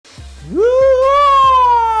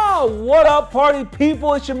What up, party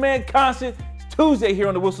people? It's your man Constant. It's Tuesday here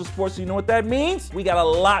on the Whistle Sports. So you know what that means? We got a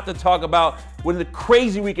lot to talk about with the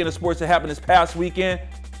crazy weekend of sports that happened this past weekend.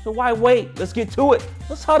 So why wait? Let's get to it.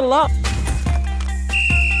 Let's huddle up.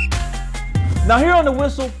 Now here on the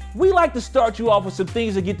Whistle, we like to start you off with some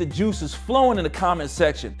things that get the juices flowing in the comment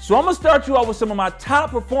section. So I'm gonna start you off with some of my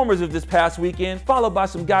top performers of this past weekend, followed by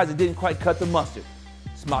some guys that didn't quite cut the mustard.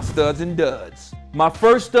 It's my studs and duds. My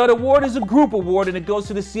first stud award is a group award, and it goes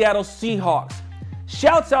to the Seattle Seahawks.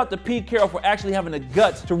 Shouts out to Pete Carroll for actually having the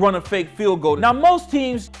guts to run a fake field goal. Now most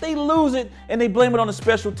teams, they lose it and they blame it on the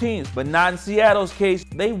special teams, but not in Seattle's case.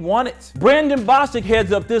 They won it. Brandon Bostic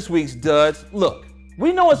heads up this week's duds. Look,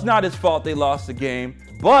 we know it's not his fault they lost the game,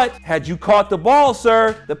 but had you caught the ball,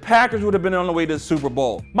 sir, the Packers would have been on the way to the Super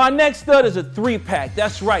Bowl. My next stud is a three-pack.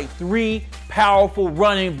 That's right, three powerful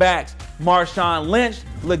running backs. Marshawn Lynch,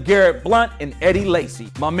 LeGarrette Blount, and Eddie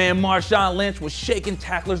Lacy. My man Marshawn Lynch was shaking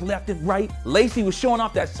tacklers left and right. Lacy was showing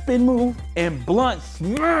off that spin move, and Blount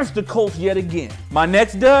smashed the Colts yet again. My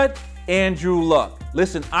next dud, Andrew Luck.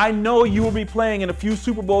 Listen, I know you will be playing in a few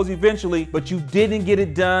Super Bowls eventually, but you didn't get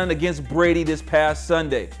it done against Brady this past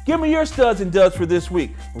Sunday. Give me your studs and duds for this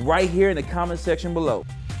week, right here in the comment section below.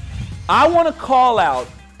 I want to call out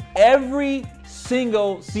every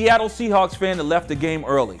single Seattle Seahawks fan that left the game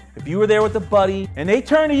early. If you were there with a buddy and they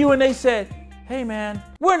turned to you and they said, "Hey man,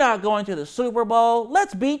 we're not going to the Super Bowl,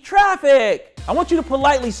 let's beat traffic." I want you to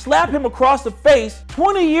politely slap him across the face.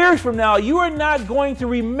 20 years from now, you are not going to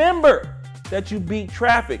remember that you beat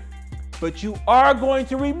traffic, but you are going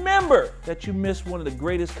to remember that you missed one of the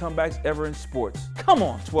greatest comebacks ever in sports. Come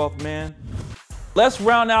on, 12th man. Let's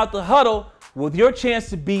round out the huddle with your chance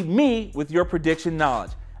to beat me with your prediction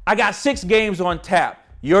knowledge. I got 6 games on tap.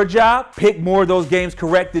 Your job, pick more of those games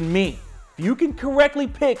correct than me. If you can correctly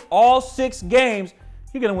pick all 6 games,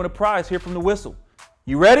 you're gonna win a prize here from the Whistle.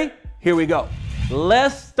 You ready? Here we go.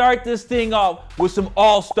 Let's start this thing off with some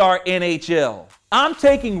all-star NHL. I'm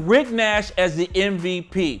taking Rick Nash as the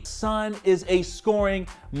MVP. Son is a scoring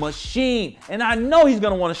machine, and I know he's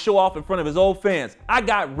gonna wanna show off in front of his old fans. I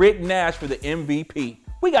got Rick Nash for the MVP.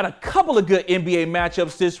 We got a couple of good NBA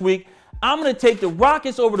matchups this week. I'm gonna take the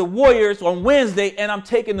Rockets over the Warriors on Wednesday, and I'm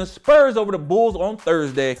taking the Spurs over the Bulls on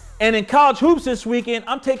Thursday. And in college hoops this weekend,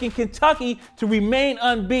 I'm taking Kentucky to remain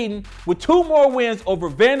unbeaten with 2 more wins over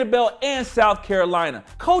Vanderbilt and South Carolina.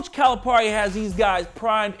 Coach Calipari has these guys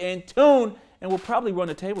primed and tuned and will probably run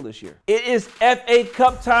the table this year. It is FA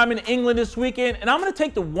Cup time in England this weekend, and I'm gonna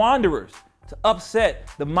take the Wanderers to upset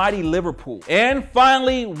the mighty Liverpool. And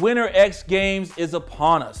finally, Winter X Games is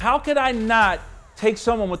upon us. How could I not take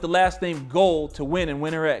someone with the last name Gold to win in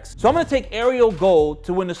Winter X? So I'm gonna take Ariel Gold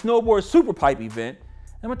to win the snowboard super pipe event.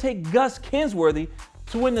 I'm gonna take Gus Kinsworthy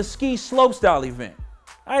to win the ski slopestyle event.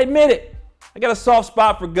 I admit it, I got a soft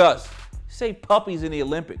spot for Gus. Say puppies in the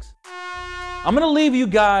Olympics. I'm gonna leave you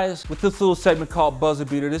guys with this little segment called Buzzer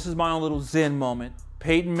Beater. This is my own little Zen moment.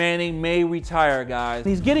 Peyton Manning may retire, guys.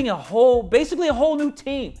 He's getting basically a whole new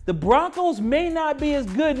team. The Broncos may not be as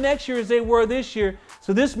good next year as they were this year,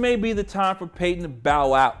 so this may be the time for Peyton to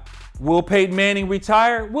bow out. Will Peyton Manning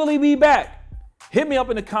retire? Will he be back? Hit me up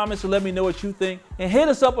in the comments and let me know what you think. And hit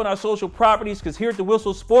us up on our social properties, because here at the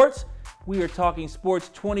Whistle Sports, we are talking sports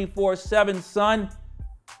 24/7, son.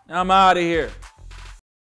 I'm out of here.